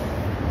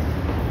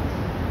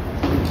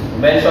 We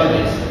mentioned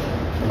this.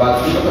 But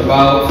we talk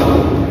about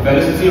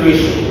velocity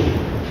ratio,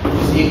 which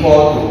is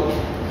equal to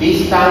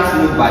distance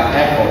moved by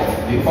effort.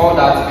 We call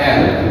that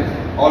L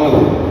all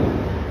over.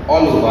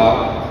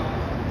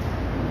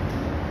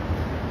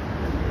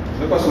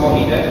 Look at small e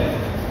there.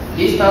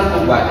 Distance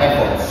moved by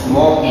effort,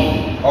 small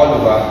e, all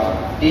over.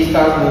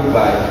 Distance moved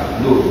by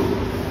load,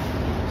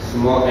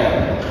 small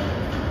l.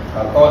 I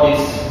call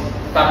this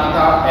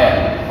capital L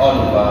all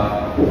over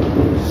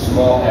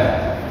small l.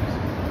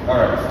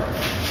 Alright.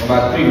 Number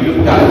 3, we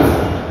looked at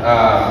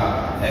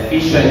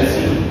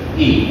efficiency E.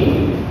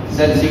 Z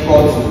is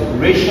equal to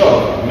ratio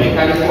of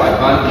mechanical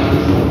advantage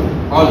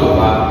all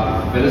over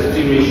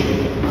velocity ratio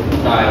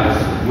times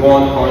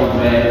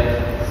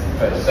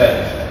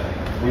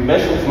 100%. We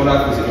mentioned some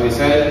other things. We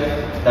said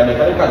that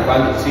mechanical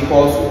advantage is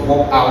equal to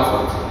work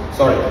output.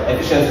 Sorry,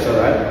 efficiency,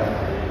 right?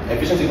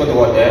 Efficiency equal to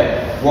what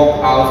there?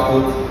 Work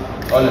output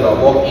all over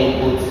work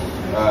input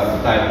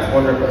times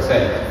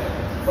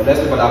 100%. But let's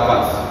look at that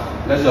part.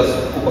 Let's just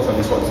focus on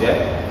this one here.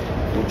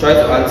 We'll try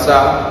to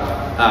answer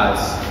as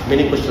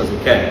many questions as we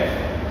can.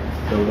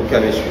 Then we'll look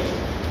at chemistry.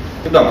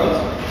 Keep down,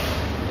 please.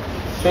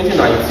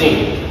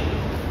 2019,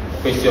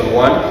 question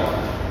 1.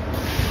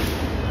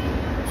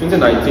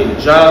 2019,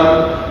 Jamb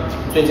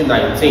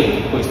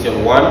 2019,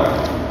 question 1.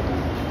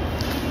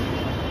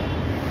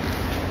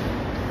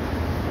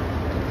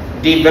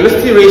 The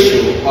velocity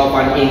ratio of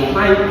an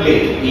inclined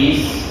plane is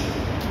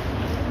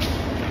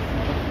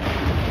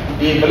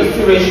The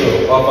velocity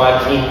ratio of an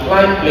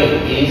inclined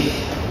plane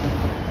is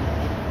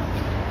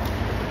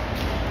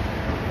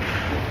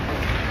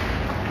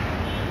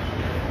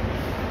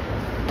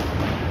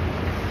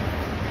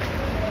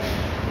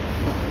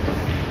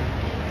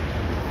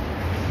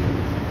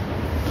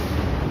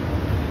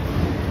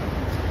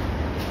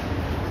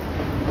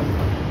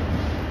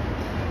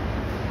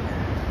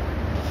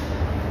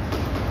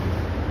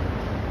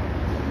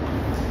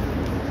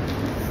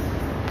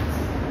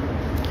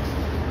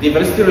the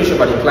velocity ratio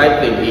of an inclined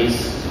plane is,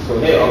 so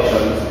here are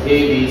options A,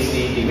 B,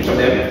 C, D. Which of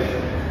them?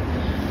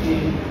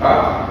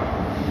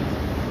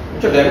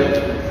 Which of them?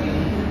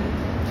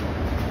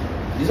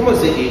 Did someone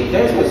say A?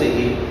 Can someone say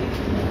A?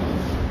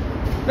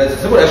 There's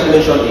someone actually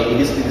mentioned A in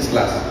this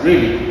class.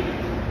 Really?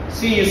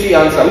 C, you see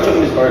answer. Which of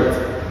them is correct?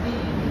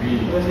 B.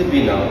 What's it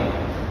B now?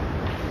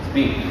 It's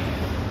B.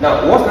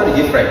 Now, what's not the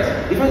difference?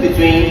 The difference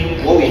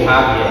between what we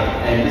have here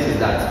and this is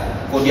that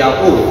for their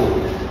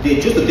own, they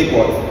choose to take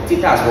what?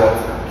 Theta as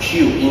what?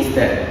 Q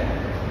instead.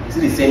 Is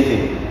it the same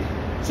thing?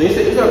 So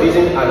instead of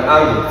using an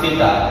angle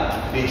theta,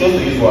 they chose to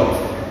use what?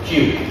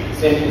 Q.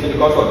 Same thing. So it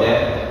becomes what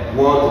there?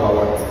 1 over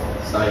what?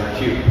 Sine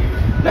Q.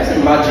 Let's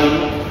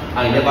imagine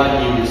I never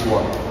knew this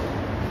one.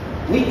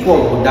 Which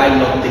one would I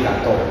not take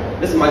at all?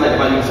 Let's imagine I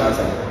never knew this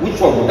answer. Which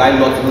one would I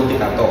not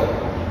take at all?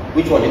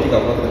 Which one do you think I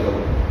would not take at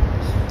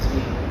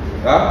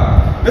all?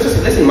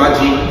 Let's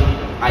imagine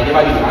I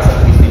never knew the answer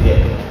to this thing here.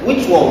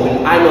 Which one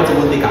will I not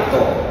even take at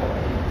all?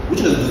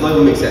 Which does not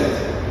even make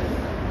sense?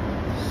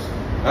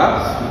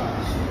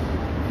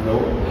 No.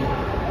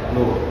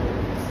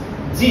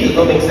 D does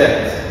not make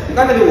sense. You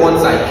can't tell me 1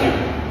 sine Q.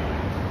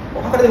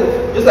 How can I,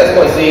 just like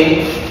someone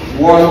saying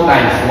 1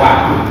 times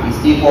y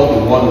is equal to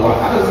 1 y.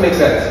 How does it make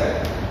sense?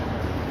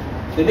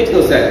 It makes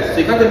no sense. So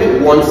you can't tell me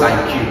 1 sine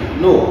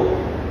Q. No.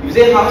 If you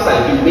say half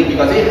sine Q, you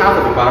can say half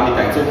of the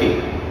parameter, it's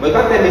okay. But you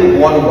can't tell me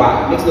 1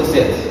 y. It makes no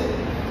sense.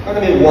 You can't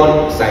tell me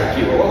 1 sine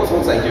Q. What was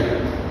 1 sine Q?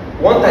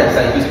 1 times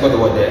sine Q is equal to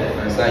what there?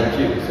 Sine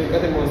Q. So you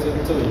can't tell me 1 sine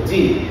Q. So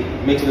D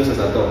makes no sense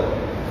at all.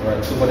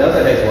 Alright, so for the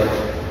answer there is what?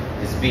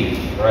 It's B.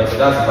 Alright, so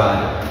that's bad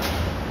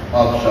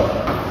option.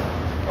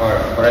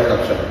 Alright, correct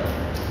option.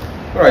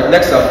 Alright,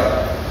 next up.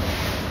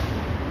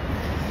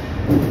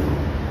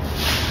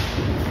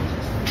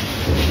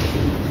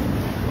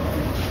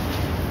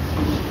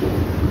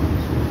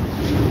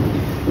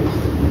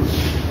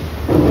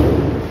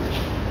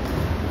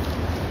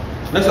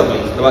 Next up,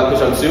 please.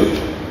 Question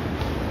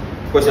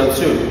 2. Question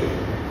 2.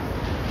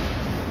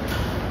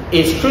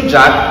 A screw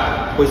jack,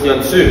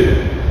 question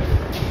 2.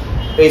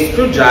 A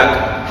screw jack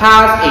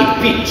has a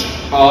pitch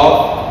of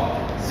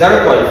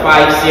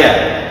 0.5 cm.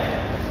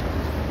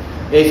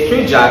 A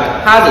screw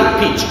jack has a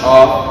pitch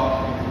of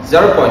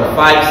 0.5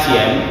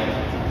 cm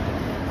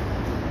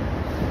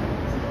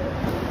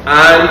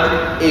and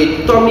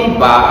a tummy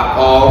bar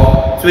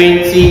of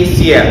 20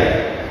 cm.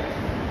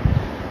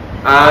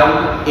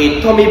 And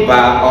a tummy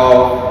bar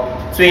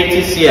of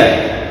 20 cm.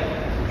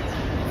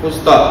 Full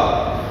stop.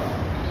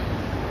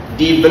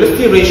 The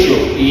velocity ratio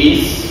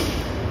is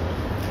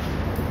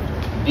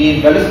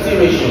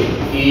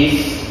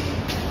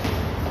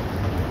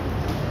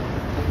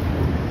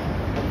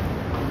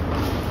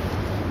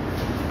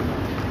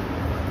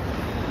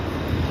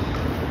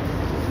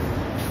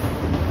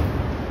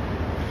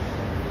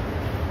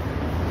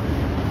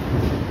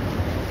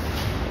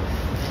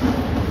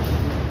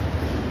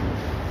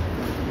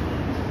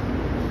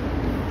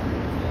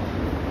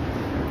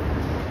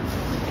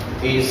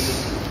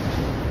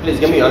please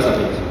give me your answer,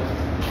 please.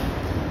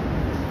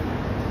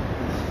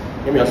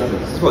 Give me your answer, please.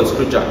 This is for a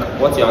screw jack.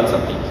 What's your answer,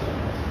 please?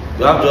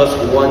 You have just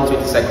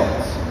 20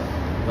 seconds.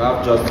 You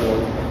have just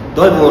one.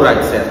 Don't even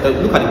write, sir.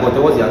 Look at the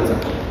bottom. What's the answer?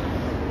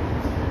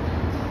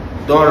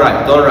 Don't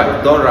write.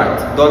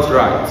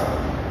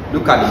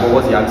 Look at the bottom.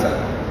 What's the answer?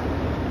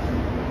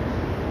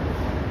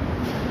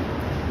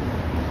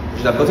 You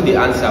should have gotten the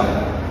answer,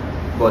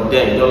 but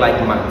then you don't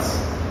like maths.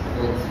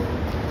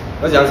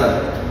 What's the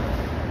answer?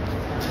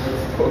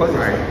 What's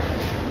right?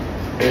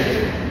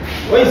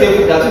 When you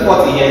say there's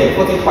 40 here,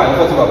 45,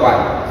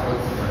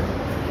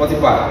 45.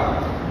 45.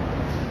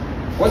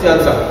 What's the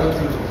answer?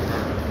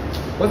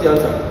 What's the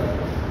answer?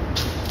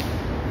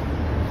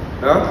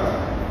 Huh?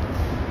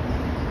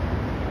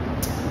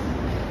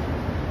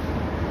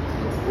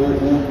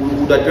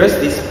 We'll address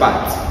this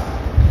part.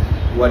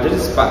 We'll address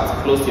this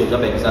part close to your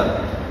Jamb exam.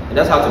 And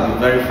that's how to be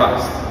very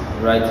fast,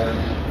 right?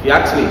 If you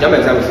ask me, Jamb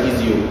exam is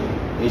easy.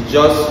 It's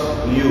just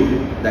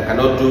you that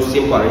cannot do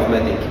simple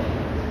arithmetic,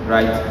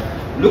 right?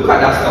 Look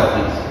at that stuff,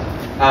 please.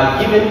 I'm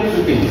given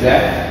two things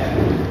there.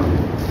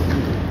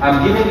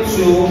 I'm given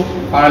two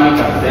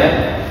parameters there.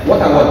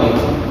 What are what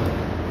things?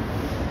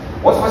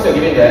 What's first you're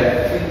given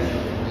there?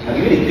 I'm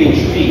given the pinch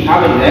P.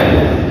 How many there?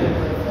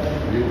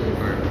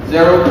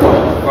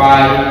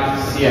 0.5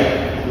 cm.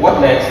 What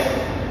next?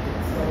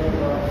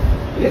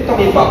 Is it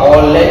tummy bar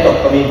or length of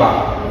tummy bar?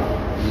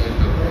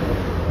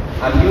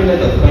 I'm given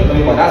length of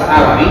tummy bar. That's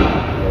R.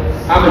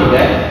 How many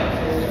there?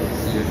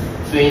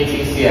 20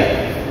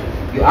 cm.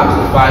 You ask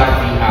for 5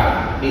 VR.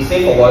 They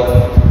say for what?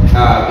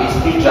 a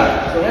screw jab.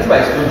 So here's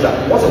my screw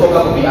jab. What's the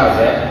formula for VR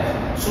there?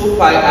 2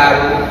 pi r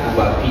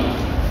over p.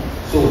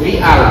 So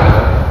VR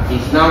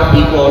is now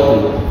equal to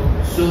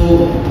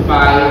 2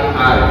 pi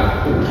r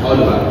all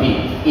over p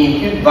in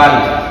cube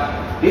value.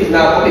 This is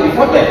now, okay,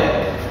 before that,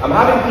 I'm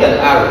having p and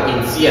r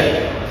in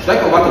CM. Should I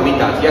convert to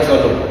meters? Yes or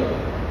no?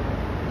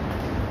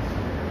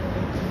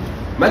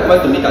 Am I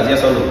converting to meters?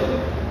 Yes or no?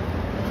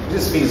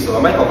 This is field, so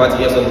am I converting?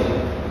 Yes or no?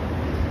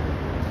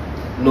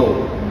 No.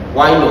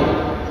 Why no?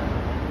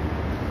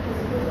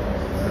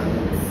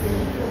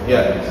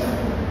 Yes.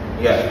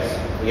 Yes.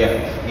 Yes.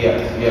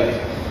 Yes. Yes.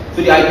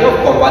 So the idea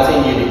of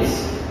converting units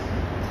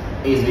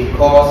is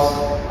because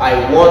I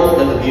want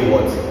them to be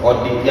what? Or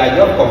the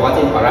idea of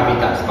converting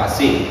parameters per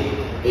se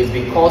is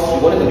because you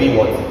want it to be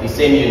what? The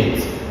same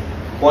unit.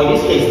 But in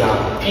this case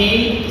now,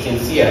 P is in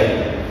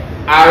CM,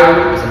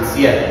 R is in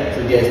CM,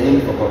 so there is no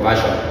need for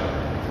conversion.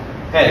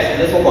 Hence,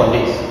 let's work on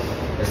this.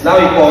 It's now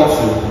equal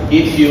to,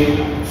 gives you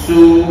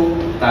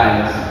 2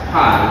 times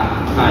pi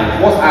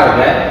times, what's R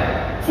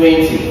there?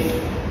 20.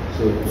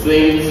 So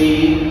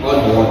 20,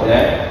 all you want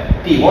there.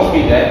 P, what's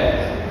P there?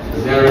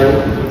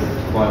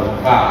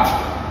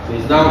 0.5. So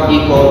it's now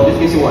equal, this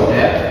gives you what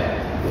there?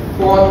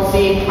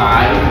 40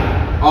 pi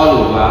all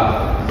over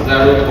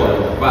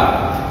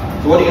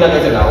 0.5. So what are you going to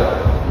get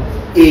now?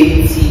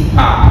 80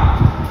 pi.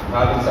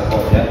 How do you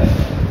support that?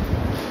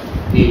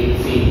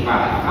 80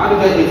 pi. How do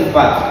you get 80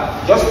 pi?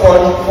 Just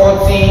punch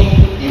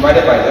 40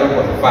 divided by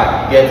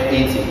 0.5, get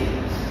 80.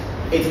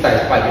 80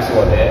 times pi gives you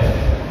what there?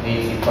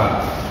 80 pi.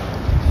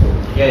 So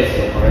here is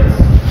the correct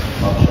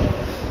option.